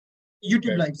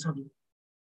YouTube live, sorry.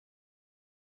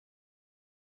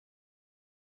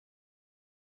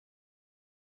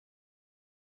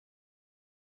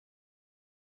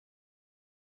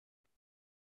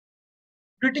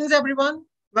 Greetings, everyone.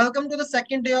 Welcome to the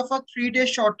second day of our three-day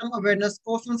short-term awareness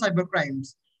course on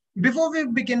cybercrimes. Before we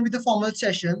begin with the formal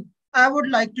session, I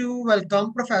would like to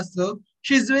welcome Professor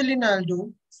Sizwe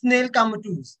Lindelo Snail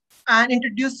Mtuze and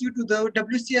introduce you to the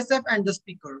WCSF and the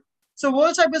speaker. So,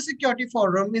 World Cybersecurity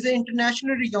Forum is an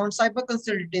internationally renowned cyber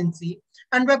consultancy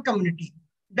and web community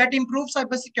that improves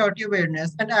cybersecurity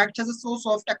awareness and acts as a source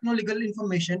of techno-legal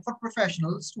information for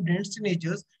professionals, students,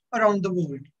 teenagers around the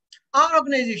world. Our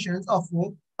organizations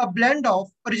offer a blend of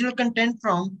original content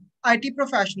from IT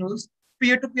professionals,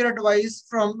 peer-to-peer advice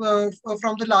from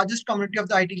the largest community of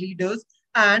the IT leaders,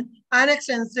 and an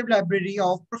extensive library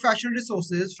of professional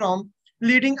resources from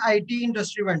leading IT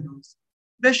industry vendors.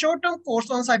 The short-term course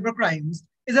on cybercrimes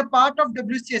is a part of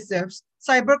WCSF's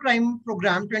Cybercrime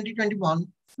Program 2021,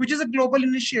 which is a global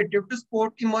initiative to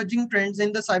support emerging trends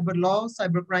in the cyber law,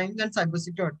 cybercrimes, and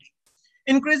cybersecurity.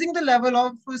 Increasing the level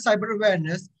of cyber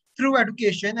awareness through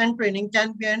education and training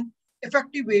can be an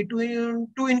effective way to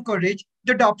encourage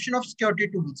the adoption of security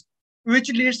tools, which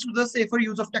leads to the safer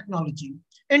use of technology.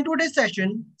 In today's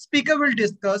session, speaker will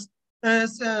discuss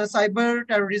cyber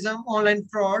terrorism, online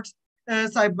frauds,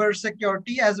 cyber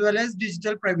security, as well as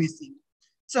digital privacy.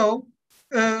 So,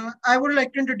 I would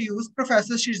like to introduce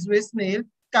Professor Sizwe Snail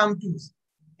Mtuze.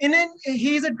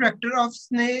 He is a director of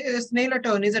Snail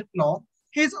Attorneys at Law.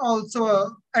 He is also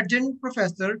an adjunct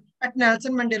professor at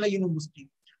Nelson Mandela University.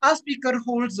 Our speaker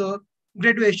holds a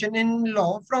graduation in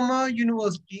law from a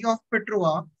University of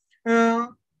Pretoria,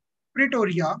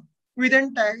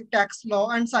 within tax law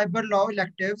and cyber law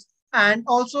electives, and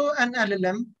also an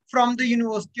LLM from the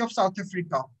University of South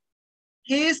Africa.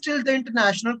 He is still the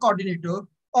international coordinator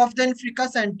of the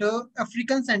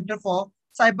African Center for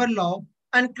Cyber Law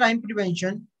and Crime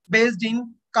Prevention based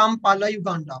in Kampala,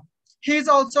 Uganda. He is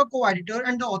also co-editor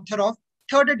and the author of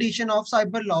third edition of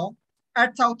Cyber Law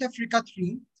at South Africa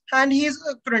 3, and he is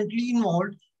currently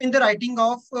involved in the writing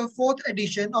of fourth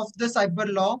edition of the Cyber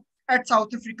Law at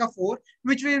South Africa 4,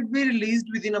 which will be released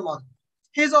within a month.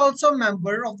 He is also a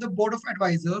member of the Board of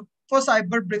Advisor for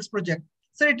Cyber Bricks project.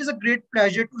 So it is a great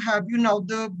pleasure to have you now.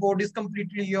 The board is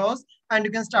completely yours, and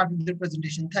you can start with the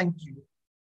presentation. Thank you.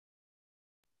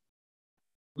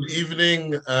 Good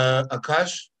evening,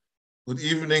 Akash. Good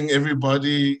evening,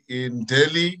 everybody in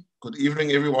Delhi. Good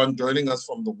evening, everyone joining us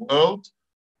from the world.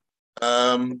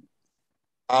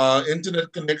 Our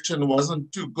internet connection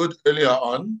wasn't too good earlier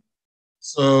on,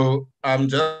 so I'm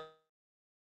just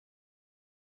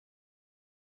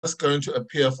going to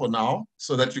appear for now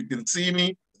so that you can see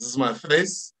me. This is my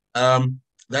face.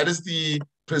 That is the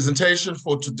presentation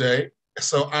for today.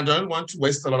 So I don't want to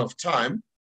waste a lot of time.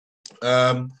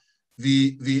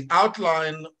 The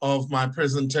outline of my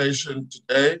presentation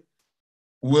today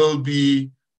will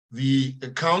be the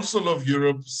Council of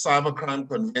Europe Cybercrime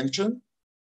Convention.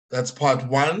 That's part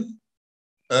one.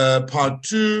 Part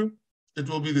two, it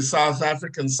will be the South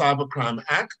African Cybercrime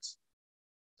Act.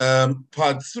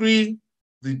 Part three,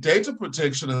 the data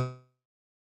protection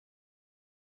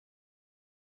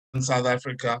in South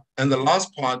Africa. And the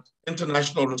last part,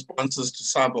 international responses to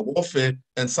cyber warfare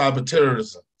and cyber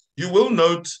terrorism. You will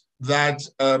note that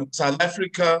South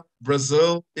Africa,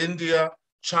 Brazil, India,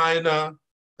 China,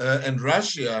 and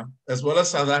Russia, as well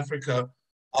as South Africa,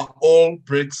 are all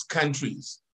BRICS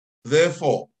countries.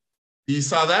 Therefore, the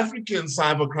South African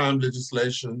cybercrime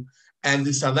legislation and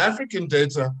the South African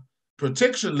data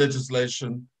protection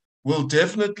legislation will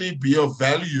definitely be of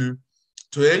value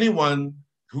to anyone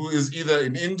who is either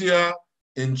in India,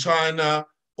 in China,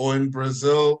 or in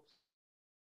Brazil.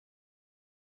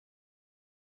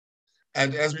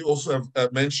 And as we also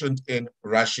have mentioned, in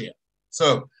Russia.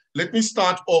 So let me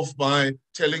start off by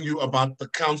telling you about the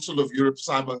Council of Europe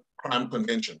Cybercrime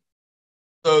Convention.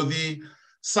 So the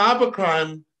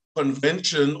Cybercrime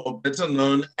Convention, or better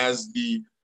known as the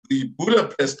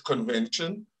Budapest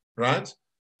Convention, right?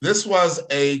 This was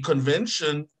a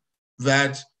convention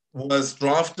that was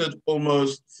drafted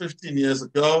almost 15 years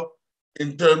ago,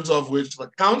 in terms of which the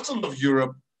Council of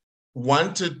Europe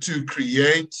wanted to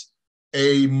create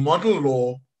a model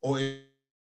law or a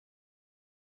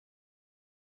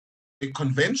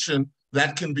convention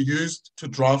that can be used to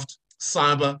draft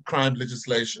cyber crime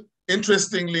legislation.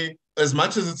 Interestingly, as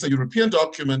much as it's a European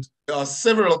document, there are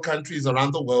several countries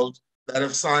around the world that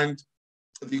have signed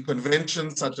the convention,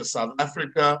 such as South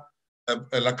Africa,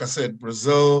 like I said,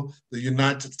 Brazil, the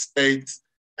United States,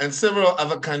 and several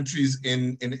other countries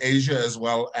in Asia as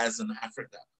well as in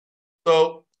Africa.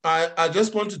 So I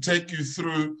just want to take you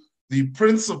through the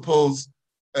principles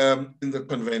in the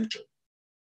convention.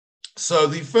 So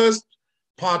the first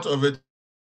part of it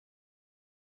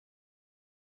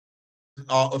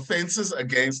are offenses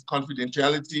against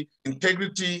confidentiality,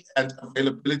 integrity, and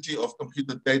availability of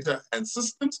computer data and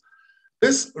systems.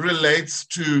 This relates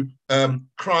to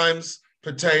crimes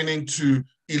pertaining to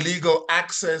illegal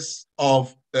access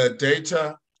of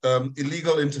data,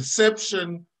 illegal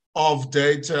interception of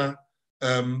data,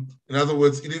 in other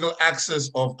words, illegal access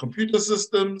of computer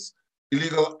systems,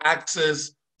 illegal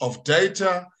access of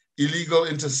data, illegal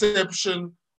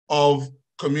interception of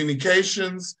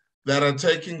communications that are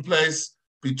taking place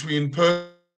between persons.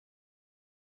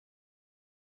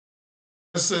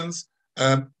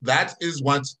 That is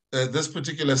what this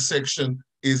particular section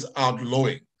is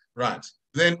outlawing, right?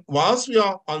 Then whilst we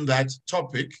are on that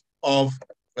topic of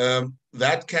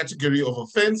that category of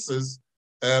offenses,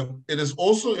 it is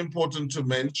also important to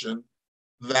mention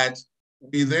that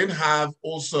we then have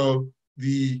also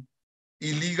the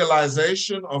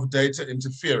illegalization of data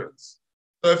interference.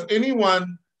 So if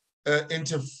anyone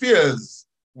interferes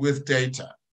with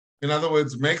data, in other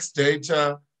words, makes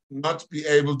data not be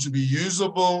able to be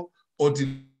usable or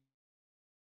deletes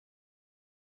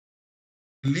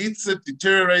it,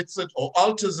 deteriorates it, or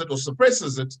alters it, or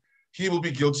suppresses it, he will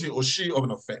be guilty, or she, of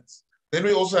an offense. Then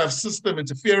we also have system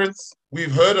interference.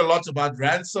 We've heard a lot about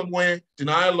ransomware,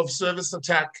 denial of service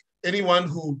attack, anyone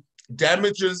who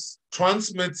damages,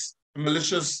 transmits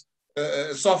malicious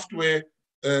software,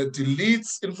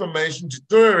 deletes information,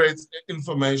 deteriorates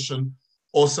information,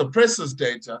 or suppresses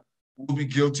data will be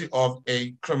guilty of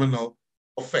a criminal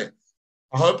offense.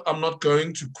 I hope I'm not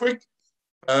going too quick.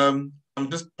 I'm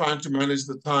just trying to manage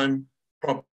the time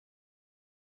properly.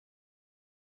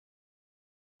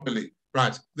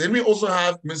 Right. Then we also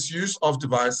have misuse of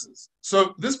devices.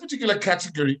 So this particular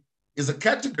category is a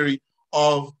category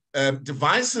of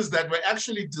devices that were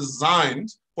actually designed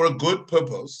for a good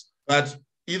purpose, but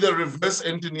either reverse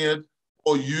engineered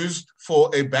or used for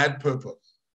a bad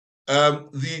purpose.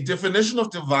 The definition of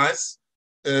device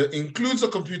includes a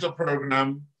computer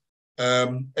program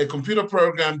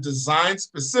designed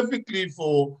specifically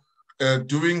for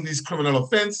doing these criminal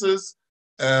offenses,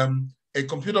 a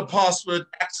computer password,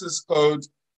 access code,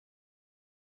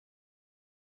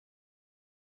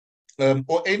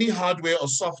 or any hardware or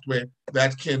software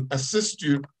that can assist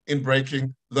you in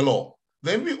breaking the law.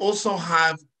 Then we also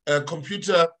have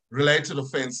computer-related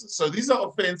offenses. So these are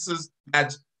offenses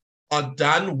that are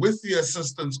done with the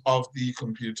assistance of the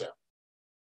computer.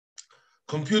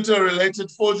 Computer-related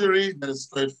forgery, that is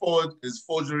straightforward, is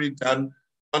forgery done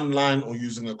online or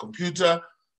using a computer.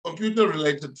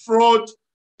 Computer-related fraud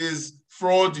is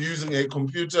fraud using a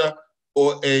computer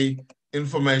or a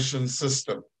information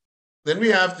system. Then we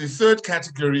have the third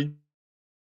category,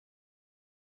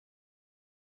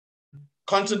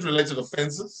 content-related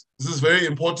offenses. This is very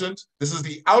important. This is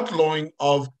the outlawing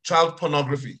of child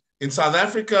pornography. In South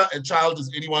Africa, a child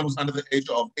is anyone who's under the age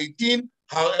of 18.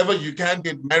 However, you can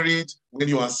get married when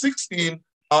you are 16.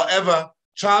 However,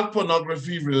 child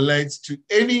pornography relates to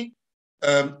any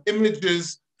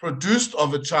images produced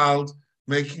of a child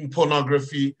making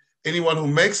pornography, anyone who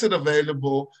makes it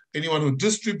available, anyone who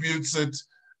distributes it,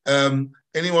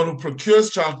 anyone who procures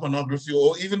child pornography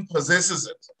or even possesses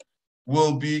it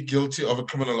will be guilty of a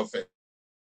criminal offense.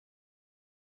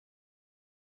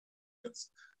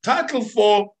 Title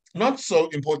 4, not so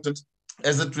important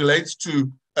as it relates to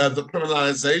the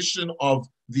criminalization of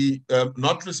the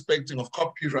not respecting of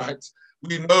copyright.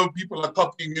 We know people are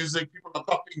copying music, people are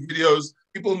copying videos,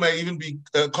 people may even be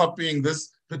copying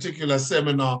this particular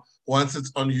seminar once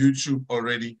it's on YouTube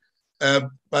already.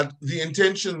 But the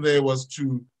intention there was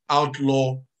to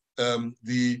outlaw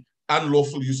the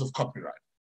unlawful use of copyright.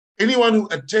 Anyone who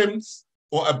attempts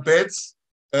or abets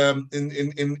in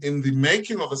the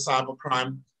making of a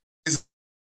cybercrime is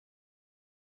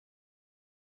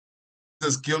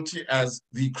as guilty as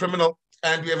the criminal.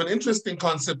 And we have an interesting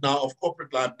concept now of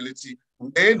corporate liability,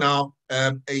 where now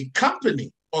a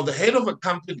company or the head of a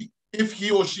company, if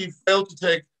he or she failed to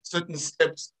take certain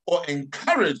steps or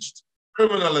encouraged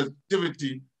criminal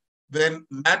activity, then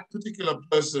that particular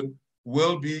person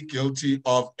will be guilty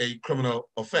of a criminal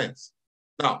offense.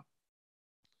 Now,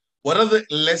 what are the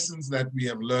lessons that we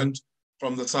have learned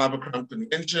from the Cybercrime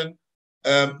Convention?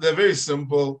 They're very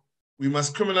simple. We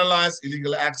must criminalize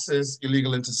illegal access,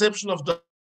 illegal interception of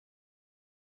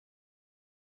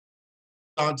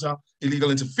data,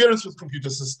 illegal interference with computer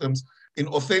systems,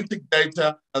 inauthentic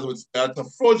data, in other words, data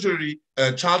forgery,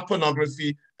 child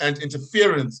pornography, and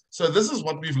interference. So this is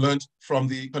what we've learned from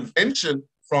the convention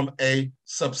from a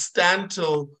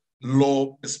substantial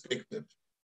law perspective.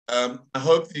 I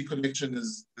hope the connection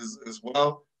is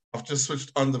well. I've just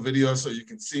switched on the video so you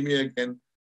can see me again.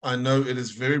 I know it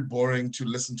is very boring to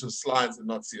listen to slides and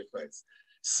not see a face.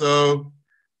 So,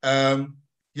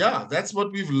 yeah, that's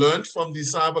what we've learned from the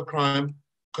Cybercrime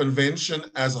Convention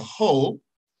as a whole.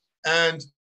 And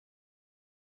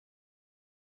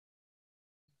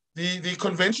the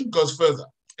convention goes further.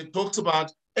 It talks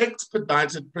about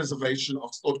expedited preservation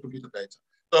of stored computer data.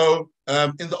 So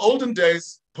in the olden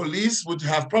days, police would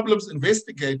have problems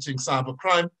investigating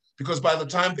cybercrime because by the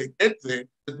time they get there,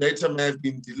 the data may have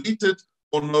been deleted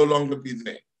or no longer be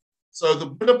there. So the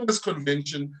Budapest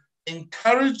Convention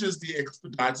encourages the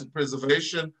expedited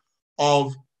preservation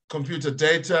of computer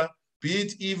data, be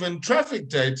it even traffic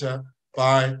data,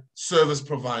 by service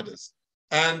providers,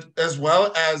 and as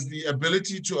well as the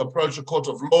ability to approach a court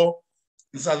of law.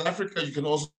 In South Africa, you can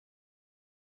also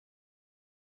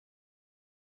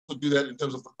do that in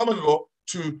terms of the common law,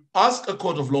 to ask a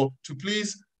court of law to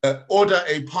please order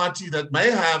a party that may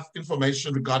have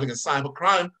information regarding a cyber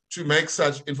crime to make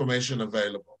such information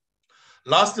available.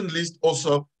 Last and least,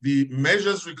 also the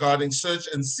measures regarding search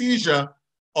and seizure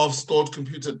of stored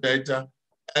computer data,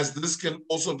 as this can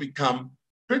also become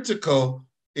critical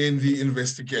in the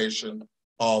investigation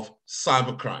of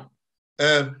cybercrime.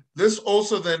 This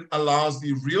also then allows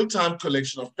the real-time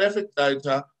collection of traffic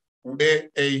data where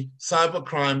a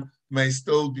cybercrime may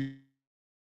still be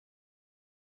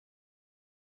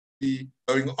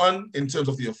going on in terms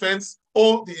of the offense,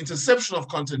 or the interception of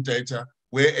content data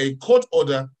where a court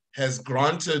order has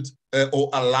granted or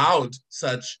allowed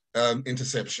such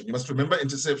interception. You must remember,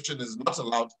 interception is not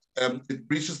allowed. It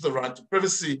breaches the right to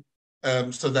privacy.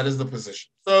 So that is the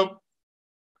position. So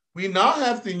we now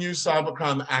have the new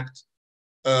Cybercrime Act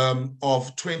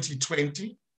of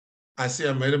 2020. I see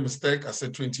I made a mistake. I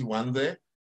said 21 there.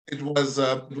 It was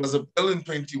a bill in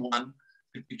 21.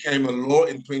 It became a law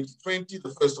in 2020, the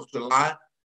 1st of July.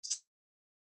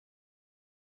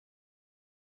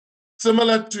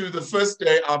 Similar to the first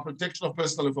day, our Protection of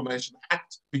Personal Information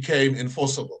Act became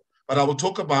enforceable. But I will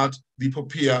talk about the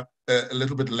POPIA a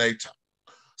little bit later.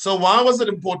 So why was it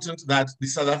important that the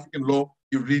South African law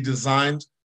be redesigned?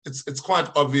 It's quite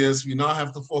obvious. We now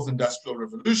have the fourth industrial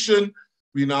revolution.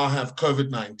 We now have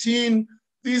COVID-19.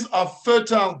 These are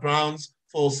fertile grounds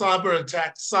for cyber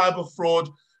attacks, cyber fraud,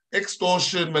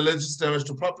 extortion, malicious damage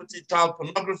to property, child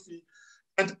pornography,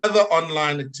 and other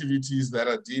online activities that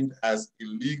are deemed as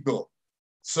illegal.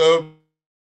 So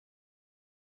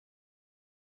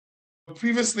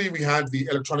previously we had the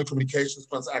Electronic Communications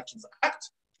Transactions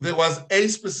Act. There was a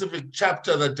specific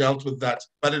chapter that dealt with that,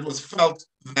 but it was felt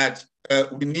that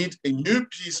we need a new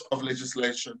piece of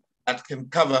legislation that can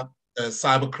cover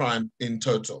cybercrime in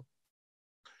total.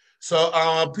 So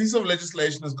our piece of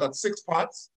legislation has got 6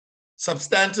 parts: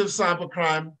 substantive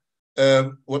cybercrime,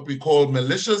 what we call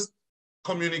malicious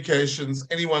communications,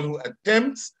 anyone who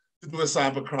attempts to do a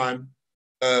cybercrime,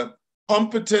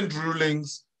 competent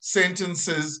rulings,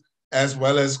 sentences, as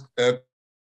well as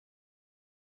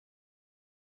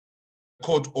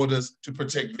court orders to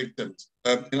protect victims.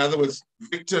 In other words,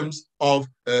 victims of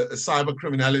cyber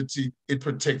criminality, it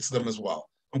protects them as well.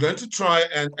 I'm going to try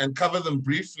and cover them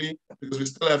briefly because we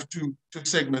still have two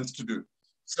segments to do.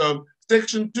 So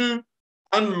Section 2,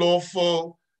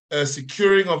 unlawful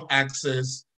securing of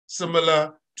access,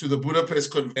 similar to the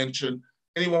Budapest Convention.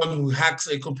 Anyone who hacks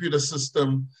a computer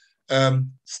system,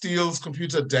 steals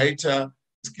computer data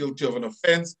is guilty of an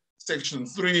offense. Section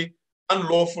 3,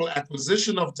 unlawful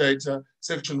acquisition of data.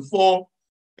 Section 4,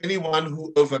 anyone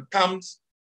who overcomes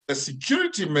the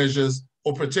security measures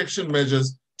or protection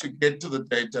measures to get to the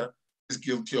data is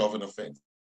guilty of an offense.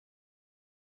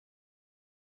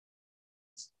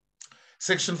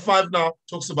 Section 5 now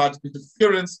talks about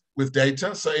interference with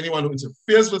data. So anyone who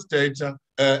interferes with data,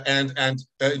 and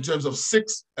in terms of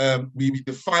 6, we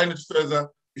define it further.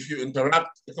 If you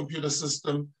interrupt the computer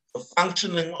system, the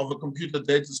functioning of a computer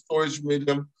data storage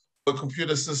medium or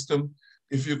computer system,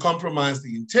 if you compromise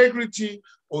the integrity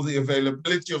or the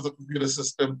availability of the computer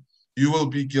system, you will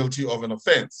be guilty of an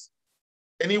offense.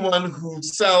 Anyone who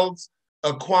sells,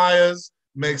 acquires,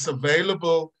 makes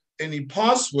available any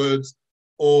passwords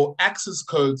or access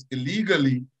codes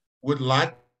illegally would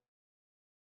likewise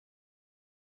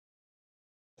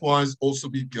also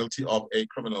be guilty of a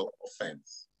criminal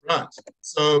offense. Right,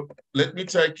 so let me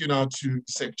take you now to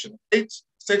Section 8.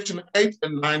 Section 8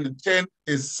 and 9 and 10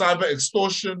 is cyber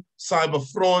extortion, cyber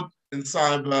fraud, and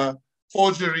cyber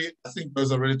forgery. I think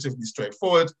those are relatively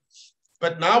straightforward.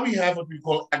 But now we have what we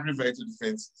call aggravated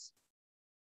offenses.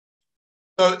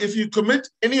 So if you commit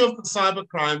any of the cyber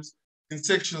crimes in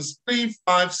sections 3,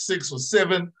 5, 6, or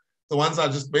 7, the ones I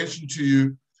just mentioned to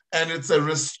you, and it's a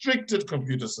restricted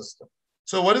computer system.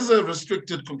 So what is a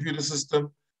restricted computer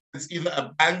system? It's either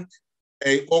a bank,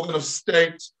 an organ of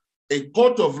state, a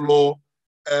court of law,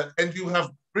 and you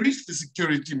have breached the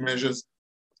security measures,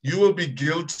 you will be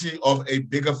guilty of a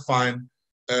bigger fine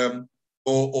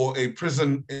or a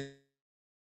prison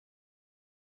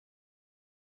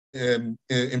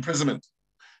imprisonment.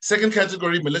 Second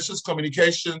category, malicious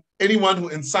communication. Anyone who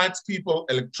incites people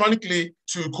electronically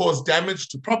to cause damage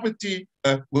to property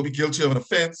will be guilty of an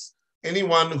offense.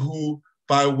 Anyone who,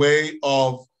 by way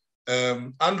of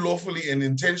unlawfully and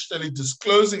intentionally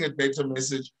disclosing a data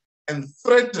message and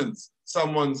threatens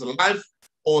someone's life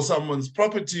or someone's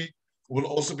property will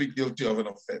also be guilty of an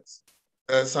offense.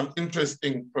 Some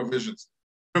interesting provisions.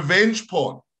 Revenge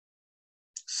porn.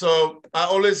 So I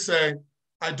always say,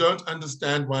 I don't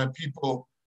understand why people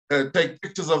take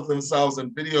pictures of themselves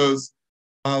and videos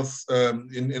whilst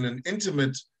in an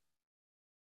intimate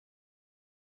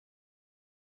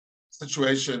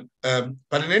situation.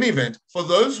 But in any event, for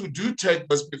those who do take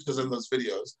those pictures and those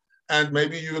videos, and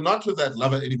maybe you're not with that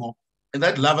lover anymore, and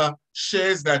that lover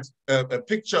shares that a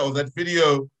picture or that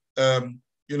video,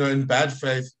 in bad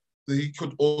faith, he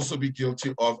could also be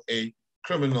guilty of a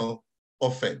criminal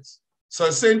offense. So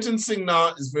sentencing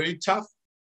now is very tough.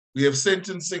 We have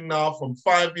sentencing now from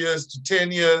 5 years to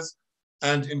 10 years.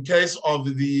 And in case of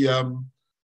the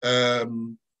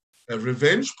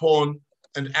revenge porn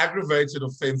and aggravated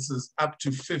offenses, up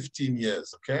to 15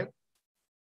 years, okay?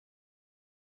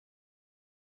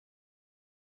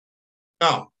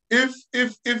 Now,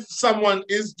 if someone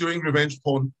is doing revenge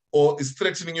porn or is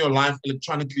threatening your life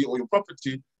electronically or your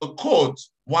property, the court,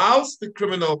 whilst the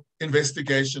criminal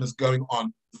investigation is going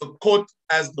on, the court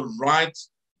has the right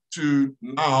to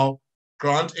now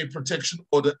grant a protection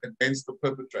order against the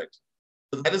perpetrator.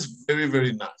 So that is very,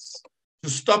 very nice. To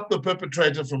stop the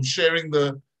perpetrator from sharing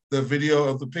the video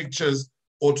of the pictures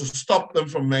or to stop them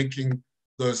from making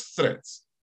those threats.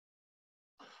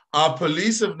 Our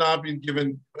police have now been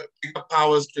given bigger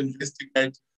powers to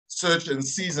investigate, search and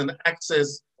seize and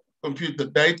access computer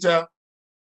data.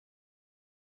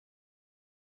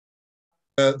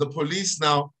 The police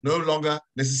now no longer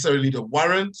necessarily need a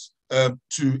warrant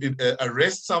to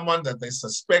arrest someone that they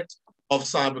suspect of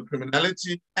cyber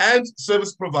criminality, and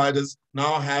service providers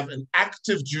now have an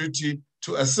active duty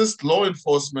to assist law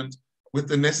enforcement with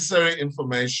the necessary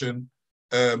information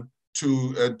to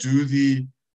do the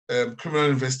criminal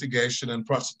investigation and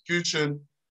prosecution.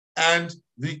 And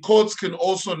the courts can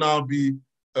also now be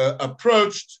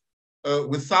approached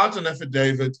without an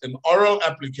affidavit, an oral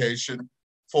application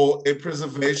for a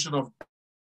preservation of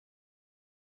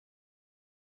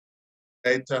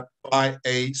data by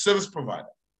a service provider.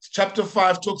 Chapter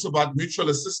 5 talks about mutual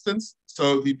assistance.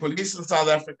 So the police in South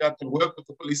Africa can work with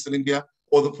the police in India,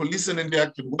 or the police in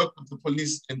India can work with the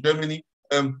police in Germany.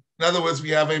 In other words, we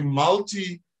have a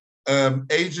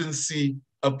multi-agency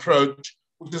approach,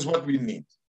 which is what we need.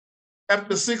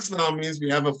 Chapter 6 now means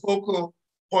we have a focal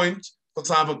point for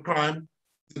cybercrime.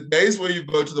 The days where you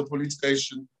go to the police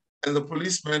station and the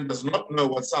policeman does not know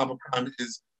what cybercrime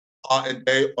is are a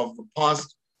day of the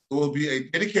past. There will be a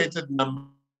dedicated number,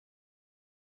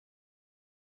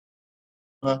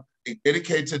 a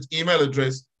dedicated email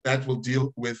address that will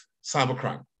deal with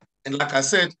cybercrime. And like I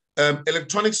said,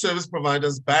 electronic service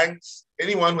providers, banks,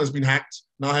 anyone who has been hacked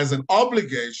now has an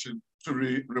obligation to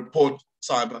report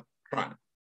cybercrime.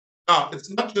 Now, it's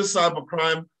not just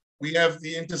cybercrime. We have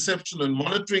the Interception and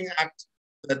Monitoring Act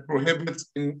that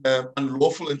prohibits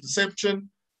unlawful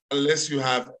interception unless you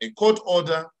have a court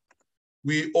order.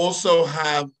 We also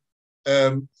have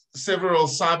several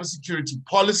cybersecurity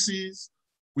policies.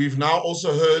 We've now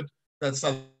also heard that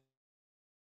South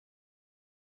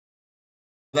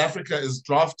Africa is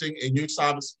drafting a new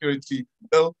cybersecurity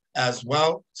bill as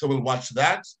well, so we'll watch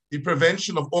that. The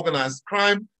prevention of organized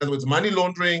crime, in other words, money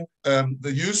laundering,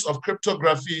 the use of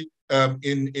cryptography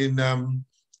in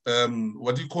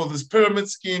what do you call this, pyramid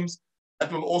schemes,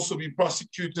 that will also be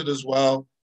prosecuted as well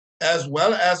as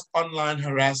online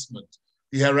harassment.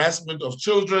 The harassment of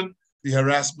children, the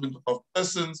harassment of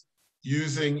persons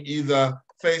using either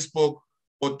Facebook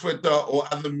or Twitter or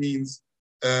other means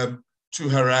to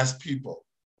harass people.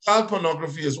 Child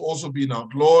pornography has also been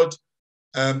outlawed.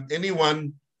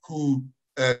 Anyone who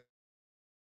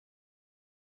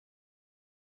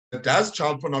does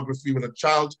child pornography with a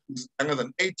child who's younger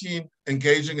than 18,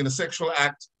 engaging in a sexual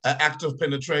act, act of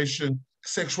penetration,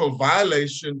 sexual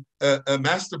violation,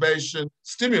 masturbation,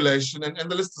 stimulation, and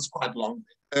the list is quite long.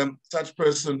 Such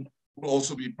person will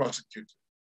also be prosecuted.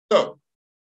 So,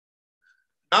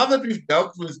 now that we've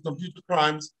dealt with computer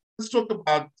crimes, let's talk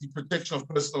about the Protection of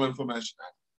Personal Information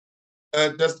Act.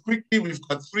 just quickly, we've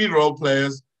got three role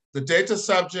players. The data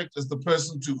subject is the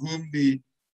person to whom the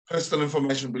personal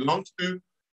information belongs to.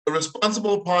 The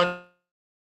responsible party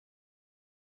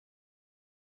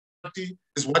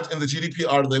is what in the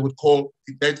GDPR they would call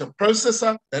the data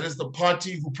processor. That is the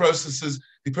party who processes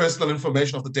the personal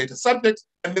information of the data subject.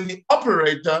 And then the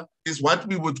operator is what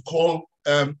we would call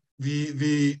the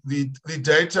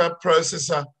data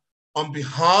processor on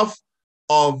behalf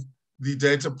of the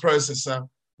data processor,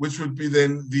 which would be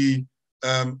then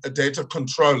a data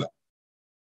controller.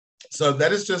 So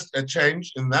that is just a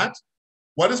change in that.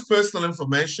 What is personal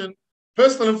information?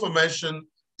 Personal information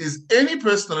is any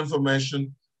personal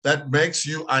information that makes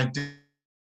you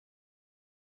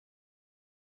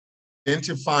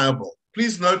identifiable.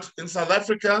 Please note, in South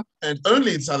Africa, and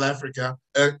only in South Africa,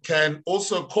 can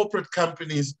also corporate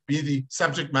companies be the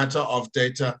subject matter of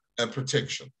data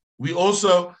protection. We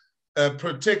also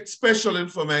protect special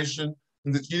information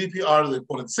in the GDPR. They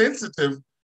call it sensitive,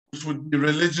 which would be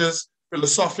religious,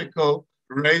 philosophical,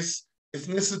 race,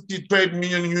 ethnicity, trade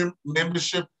union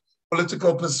membership,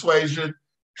 political persuasion,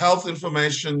 health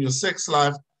information, your sex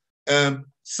life,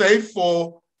 save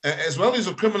for, as well as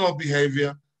your criminal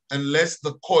behavior, unless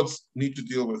the courts need to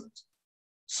deal with it.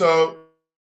 So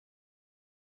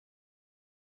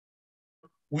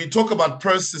we talk about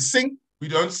processing. We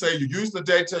don't say you use the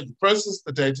data, you process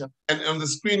the data. And on the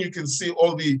screen, you can see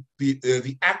all the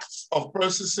acts of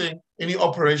processing, any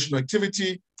operational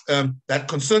activity that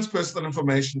concerns personal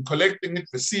information, collecting it,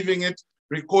 receiving it,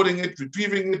 recording it,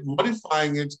 retrieving it,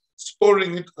 modifying it,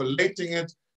 storing it, collating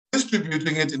it,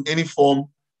 distributing it in any form,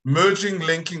 merging,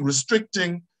 linking,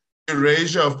 restricting,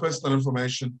 erasure of personal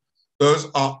information. Those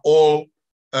are all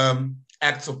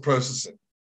acts of processing.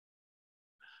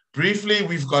 Briefly,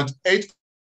 we've got 8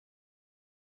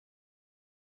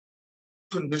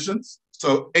 conditions.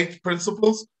 So 8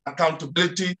 principles.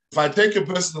 Accountability. If I take your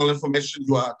personal information,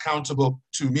 you are accountable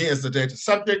to me as the data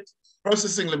subject.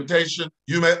 Processing limitation.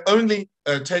 You may only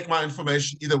take my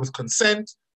information either with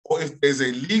consent or if there's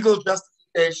a legal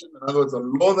justification, in other words, a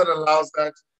law that allows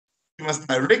that. You must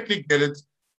directly get it,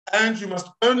 and you must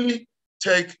only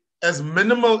take as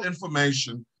minimal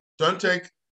information. Don't take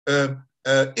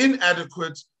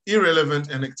inadequate, irrelevant,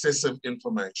 and excessive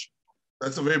information.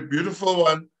 That's a very beautiful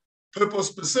one. Purpose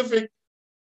specific.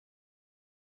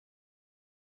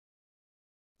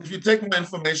 If you take my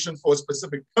information for a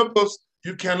specific purpose,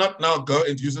 you cannot now go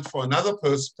and use it for another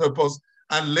purpose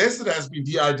unless it has been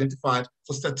de-identified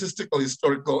for statistical,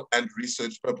 historical, and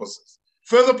research purposes.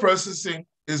 Further processing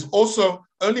is also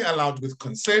only allowed with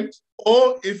consent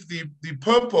or if the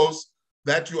purpose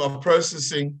that you are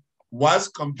processing was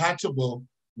compatible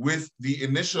with the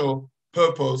initial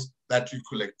purpose that you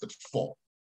collected for,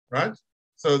 right?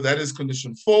 So that is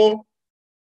condition 4.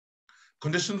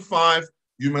 Condition 5,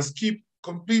 you must keep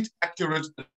complete, accurate,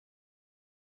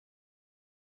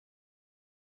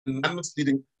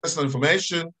 non-misleading personal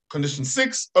information. Condition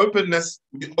 6, openness.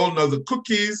 We all know the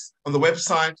cookies on the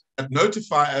website that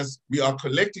notify us we are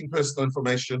collecting personal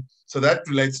information. So that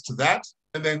relates to that.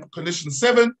 And then condition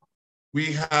 7,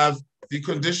 we have the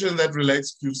condition that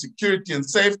relates to security and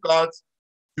safeguards.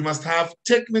 You must have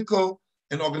technical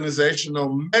and organizational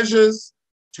measures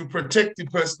to protect the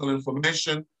personal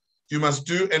information. You must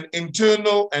do an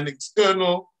internal and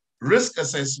external risk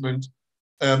assessment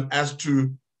as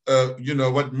to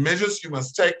what measures you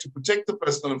must take to protect the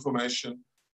personal information.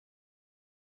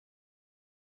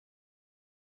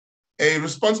 A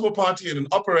responsible party and an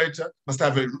operator must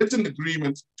have a written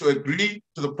agreement to agree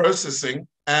to the processing.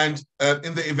 And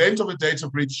in the event of a data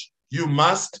breach, you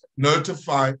must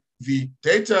notify the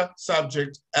data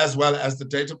subject as well as the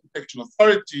data protection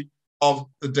authority of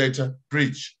the data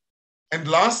breach. And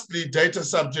lastly, data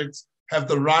subjects have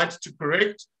the right to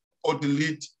correct or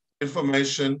delete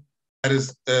information that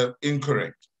is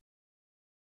incorrect.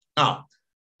 Now,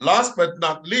 last but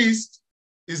not least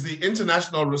is the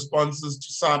international responses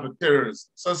to cyber terrorism.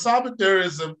 So cyber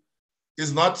terrorism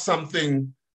is not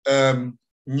something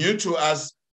new to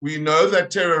us. We know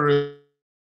that terrorists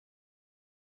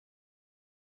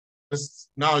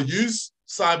now use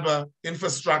cyber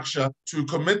infrastructure to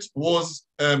commit wars,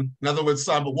 in other words,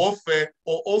 cyber warfare,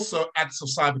 or also acts of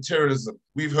cyber terrorism.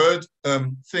 We've heard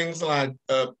things like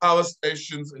power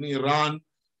stations in Iran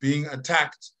being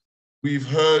attacked. We've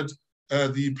heard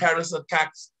the Paris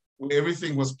attacks where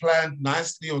everything was planned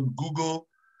nicely on Google.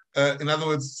 In other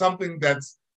words, something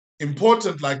that's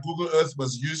important like Google Earth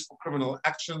was used for criminal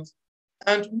actions.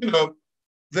 And,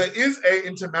 there is an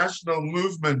international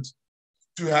movement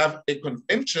to have a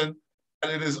convention,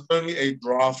 and it is only a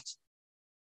draft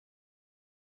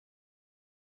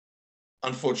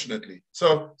unfortunately.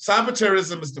 So cyber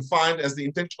terrorism is defined as the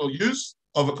intentional use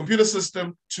of a computer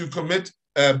system to commit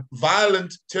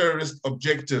violent terrorist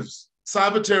objectives.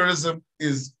 Cyber terrorism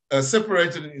is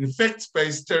separated in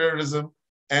effects-based terrorism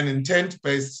and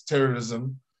intent-based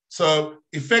terrorism. So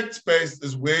effects-based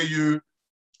is where you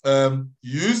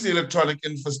use the electronic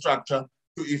infrastructure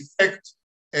to effect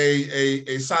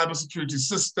a cybersecurity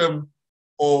system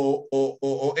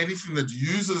or anything that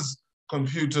uses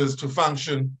computers to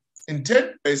function.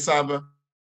 Intent-based cyber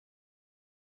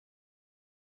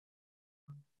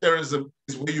terrorism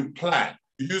is where you plan.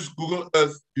 You use Google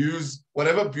Earth, you use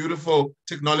whatever beautiful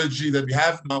technology that we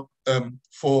have now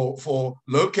for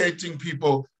locating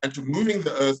people and to moving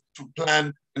the earth to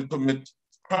plan and commit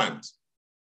crimes.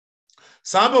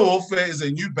 Cyber warfare is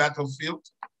a new battlefield.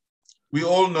 We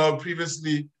all know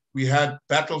previously we had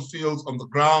battlefields on the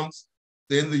grounds.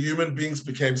 Then the human beings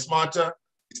became smarter.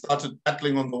 They started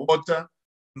battling on the water,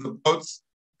 in the boats.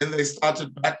 Then they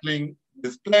started battling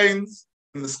with planes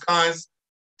in the skies.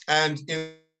 And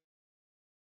in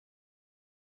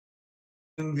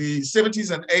the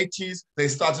 70s and 80s, they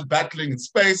started battling in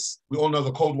space. We all know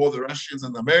the Cold War, the Russians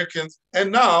and the Americans.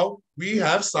 And now we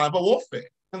have cyber warfare.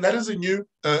 And that is a new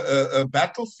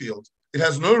battlefield. It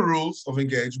has no rules of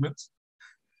engagement.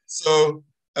 So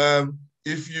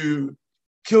if you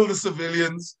kill the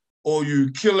civilians or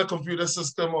you kill a computer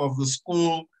system of the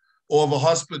school or of a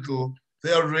hospital,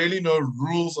 there are really no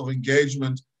rules of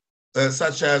engagement,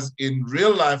 such as in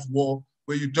real life war,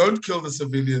 where you don't kill the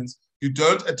civilians, you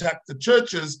don't attack the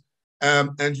churches,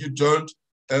 and you don't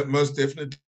most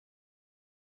definitely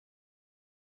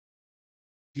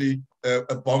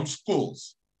bomb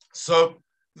schools. So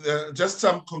just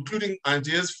some concluding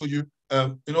ideas for you.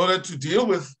 In order to deal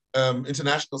with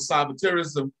international cyber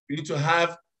terrorism, we need to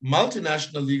have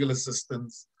multinational legal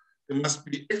assistance. There must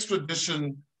be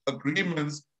extradition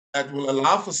agreements that will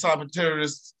allow for cyber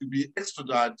terrorists to be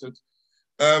extradited.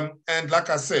 And like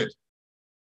I said,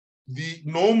 the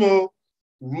normal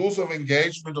rules of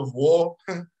engagement of war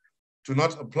do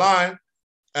not apply.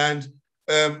 And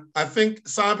I think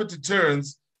cyber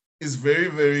deterrence is very,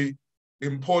 very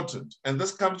important. And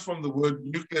this comes from the word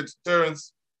nuclear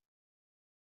deterrence.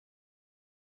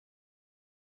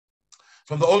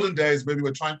 From the olden days where we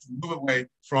were trying to move away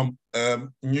from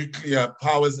nuclear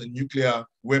powers and nuclear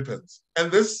weapons.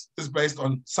 And this is based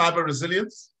on cyber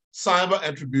resilience, cyber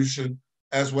attribution,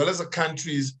 as well as a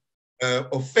country's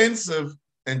offensive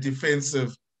and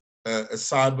defensive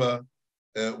cyber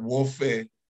warfare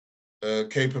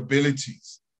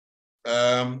capabilities.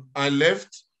 I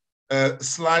left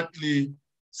slightly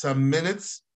some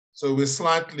minutes, so we're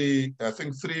slightly, I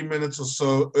think 3 minutes or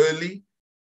so early.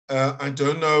 I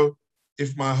don't know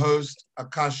if my host,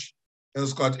 Akash,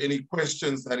 has got any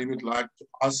questions that he would like to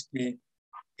ask me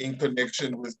in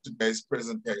connection with today's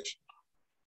presentation.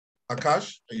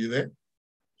 Akash, are you there?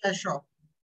 Yeah, sure.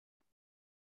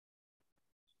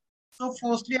 So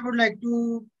firstly, I would like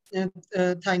to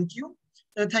thank you.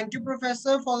 Thank you,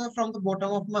 Professor, from the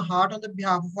bottom of my heart on the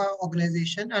behalf of our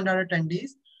organization and our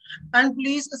attendees. And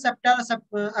please accept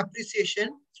our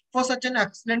appreciation for such an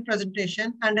excellent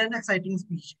presentation and an exciting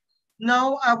speech.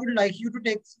 Now, I would like you to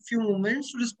take a few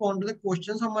moments to respond to the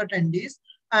questions from our attendees,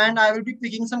 and I will be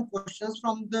picking some questions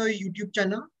from the YouTube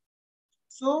channel.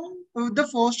 So, the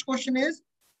first question is,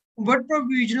 what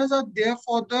provisions are there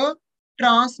for the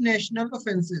transnational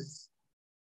offenses?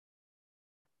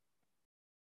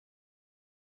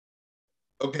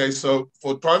 Okay, so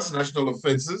for transnational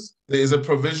offenses, there is a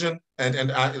provision, and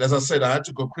as I said, I had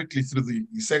to go quickly through the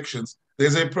sections.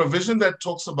 There's a provision that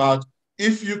talks about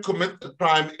if you commit the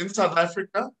crime in South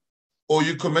Africa, or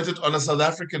you commit it on a South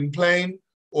African plane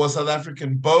or a South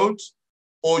African boat,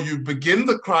 or you begin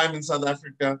the crime in South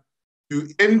Africa, you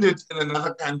end it in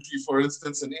another country, for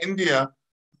instance, in India,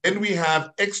 then we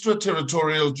have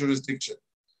extraterritorial jurisdiction.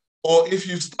 Or if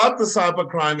you start the cyber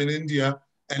crime in India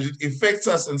and it affects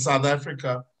us in South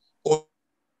Africa, or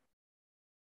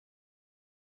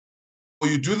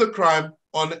you do the crime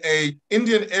on an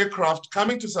Indian aircraft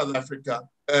coming to South Africa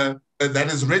that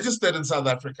is registered in South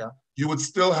Africa, you would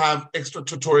still have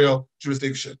extraterritorial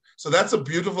jurisdiction. So that's a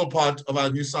beautiful part of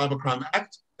our new Cybercrime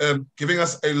Act, giving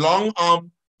us a long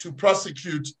arm to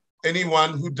prosecute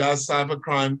anyone who does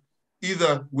cybercrime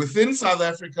either within South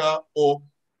Africa or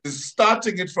is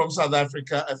starting it from South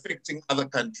Africa, affecting other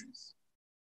countries.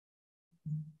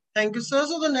 Thank you, sir.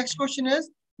 So the next question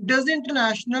is, does the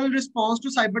international response to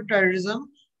cyber terrorism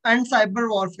and cyber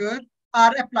warfare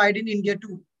are applied in India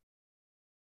too?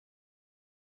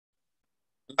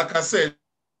 Like I said,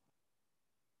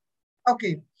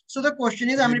 okay. So the question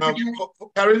is,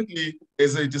 currently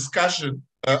there's a discussion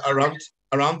around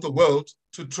around the world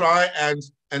to try and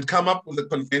come up with a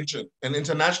convention, an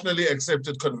internationally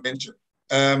accepted convention.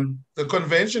 The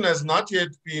convention has not yet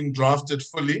been drafted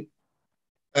fully,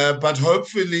 but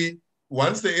hopefully,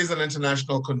 once there is an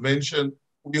international convention,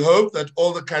 we hope that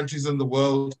all the countries in the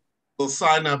world will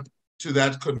sign up to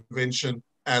that convention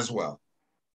as well.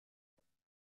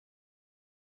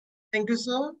 Thank you,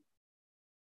 sir.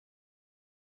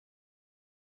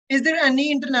 Is there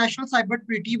any international cyber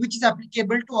treaty which is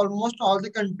applicable to almost all the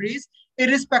countries,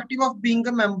 irrespective of being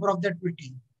a member of that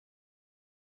treaty?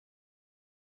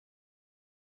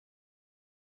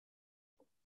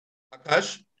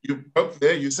 Akash, you broke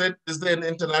there. You said, is there an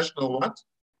international what?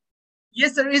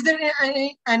 Yes, sir. Is there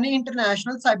any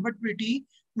international cyber treaty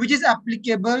which is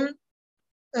applicable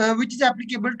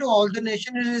to all the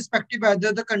nations, irrespective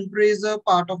whether the country is a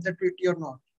part of the treaty or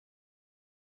not?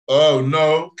 Oh,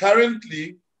 no.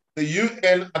 Currently, the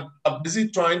UN are busy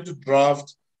trying to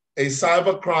draft a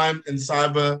cybercrime and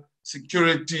cyber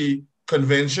security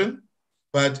convention,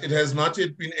 but it has not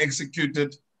yet been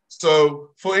executed.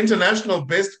 So for international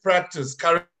best practice,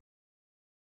 currently,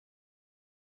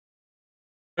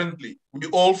 we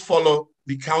all follow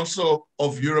the Council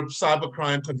of Europe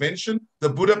Cybercrime Convention, the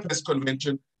Budapest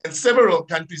Convention, and several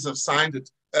countries have signed it.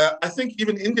 I think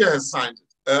even India has signed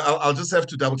it. I'll just have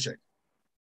to double check.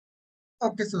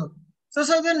 Okay, sir. So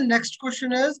the next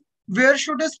question is, where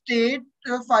should a state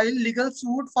file legal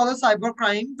suit for the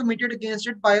cybercrime committed against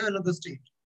it by another state?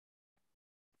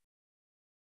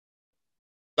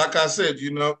 Like I said,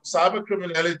 cyber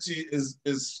criminality is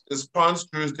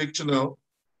trans-jurisdictional.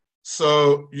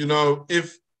 So,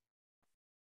 if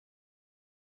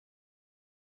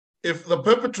the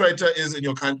perpetrator is in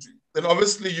your country, then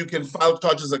obviously you can file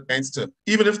charges against him,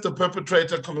 even if the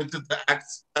perpetrator committed the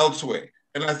acts elsewhere.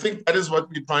 And I think that is what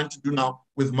we're trying to do now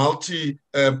with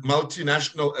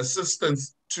multinational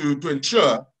assistance to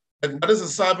ensure that what is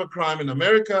a cybercrime in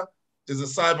America is a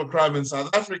cybercrime in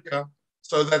South Africa,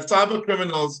 so that cyber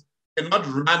criminals cannot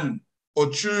run or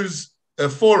choose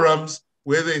forums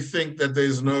where they think that there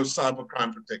is no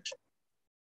cybercrime protection.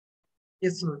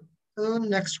 Yes, sir. So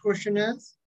next question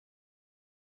is,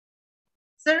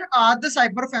 sir, are the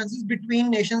cyber offenses between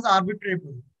nations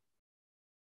arbitrable?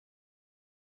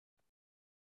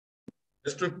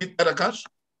 Just repeat that, Akash.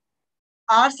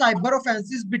 Are cyber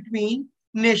offenses between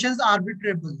nations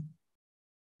arbitrable?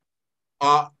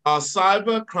 Are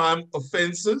cyber crime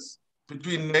offenses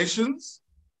between nations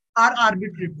are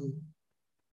arbitrable?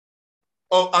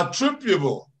 Or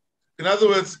attributable? In other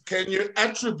words, can you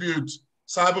attribute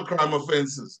cybercrime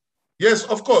offenses? Yes,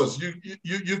 of course.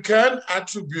 You can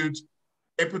attribute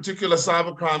a particular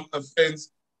cybercrime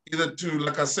offense either to,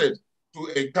 like I said,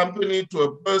 to a company, to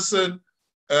a person.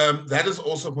 That is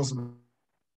also possible.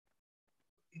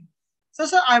 So,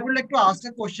 sir, I would like to ask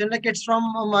a question, like it's from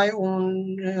my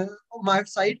own my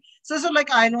side. So, like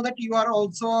I know that you are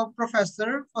also a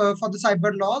professor for the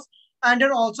cyber laws, and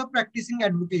you're also practicing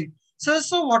advocate. So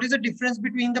what is the difference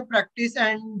between the practice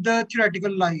and the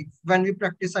theoretical life when we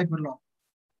practice cyber law?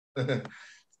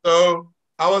 So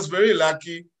I was very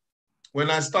lucky. When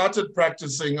I started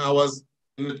practicing, I was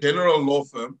in a general law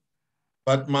firm,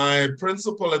 but my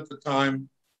principal at the time,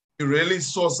 he really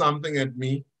saw something at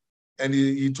me, and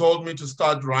he told me to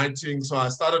start writing. So I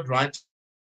started writing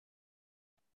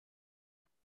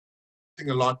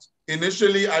a lot.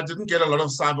 Initially, I didn't get a lot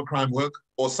of cybercrime work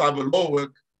or cyber law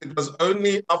work. It was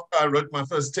only after I wrote my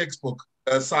first textbook,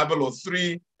 Cyber Law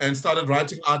 3, and started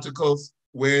writing articles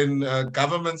when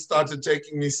government started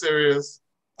taking me serious.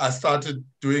 I started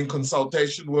doing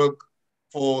consultation work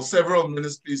for several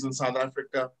ministries in South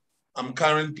Africa. I'm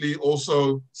currently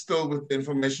also still with the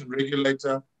Information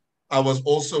Regulator. I was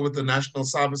also with the National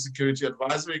Cybersecurity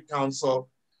Advisory Council.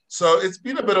 So it's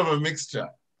been a bit of a mixture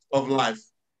of life.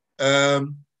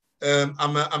 I'm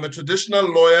a traditional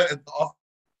lawyer at the office.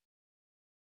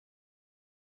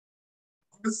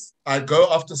 I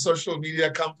go after social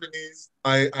media companies.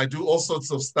 I do all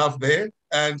sorts of stuff there.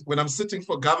 And when I'm sitting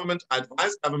for government, I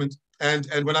advise government. And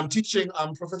when I'm teaching,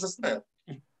 I'm Professor Snail.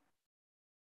 It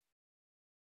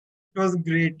was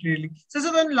great, really. So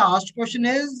the last question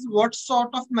is, what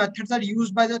sort of methods are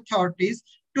used by the authorities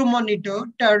to monitor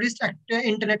terrorist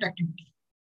internet activity?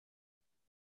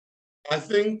 I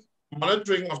think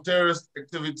monitoring of terrorist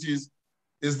activities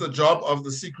is the job of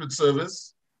the Secret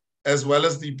Service, as well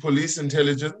as the police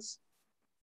intelligence.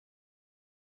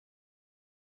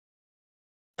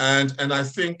 And I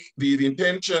think the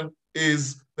intention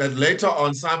is that later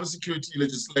on, cybersecurity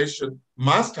legislation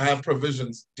must have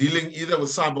provisions dealing either with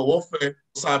cyber warfare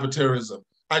or cyber terrorism.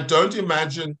 I don't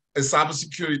imagine a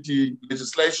cybersecurity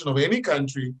legislation of any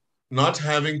country not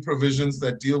having provisions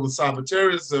that deal with cyber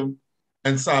terrorism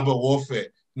and cyber warfare,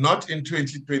 not in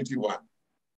 2021.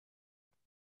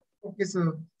 Okay,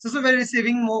 sir. So we're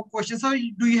receiving more questions. So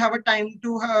do you have a time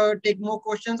to take more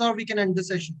questions, or we can end the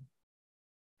session?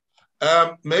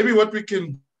 Maybe what we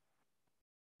can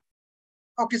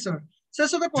Okay, sir. So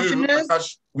the question is,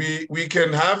 Akash, we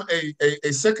can have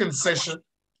a second session.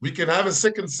 We can have a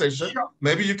second session. Sure.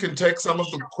 Maybe you can take some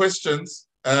of the questions.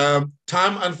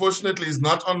 Time, unfortunately, is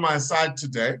not on my side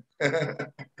today.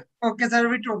 Okay, sir,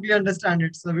 we totally understand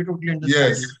it. So we totally understand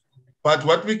Yes. it. But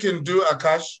what we can do,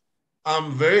 Akash,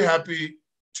 I'm very happy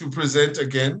to present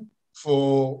again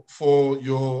for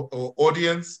your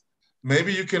audience.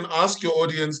 Maybe you can ask your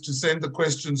audience to send the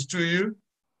questions to you,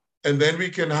 and then we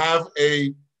can have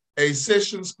a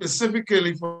session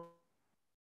specifically for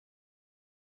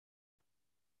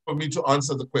me to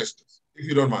answer the questions, if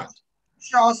you don't mind.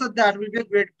 Sure, so that will be a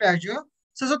great pleasure.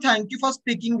 So thank you for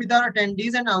speaking with our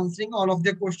attendees and answering all of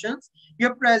their questions.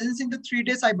 Your presence in the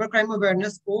 3-day cybercrime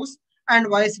awareness course and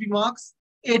wise remarks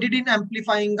aided in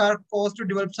amplifying our cause to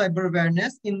develop cyber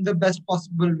awareness in the best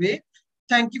possible way.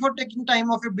 Thank you for taking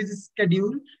time off your busy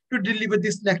schedule to deliver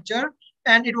this lecture.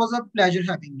 And it was a pleasure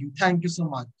having you. Thank you so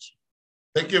much.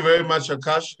 Thank you very much,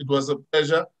 Akash. It was a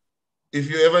pleasure. If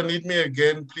you ever need me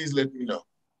again, please let me know.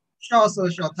 Sure, sir.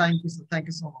 Sure. Thank you, sir. Thank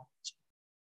you so much.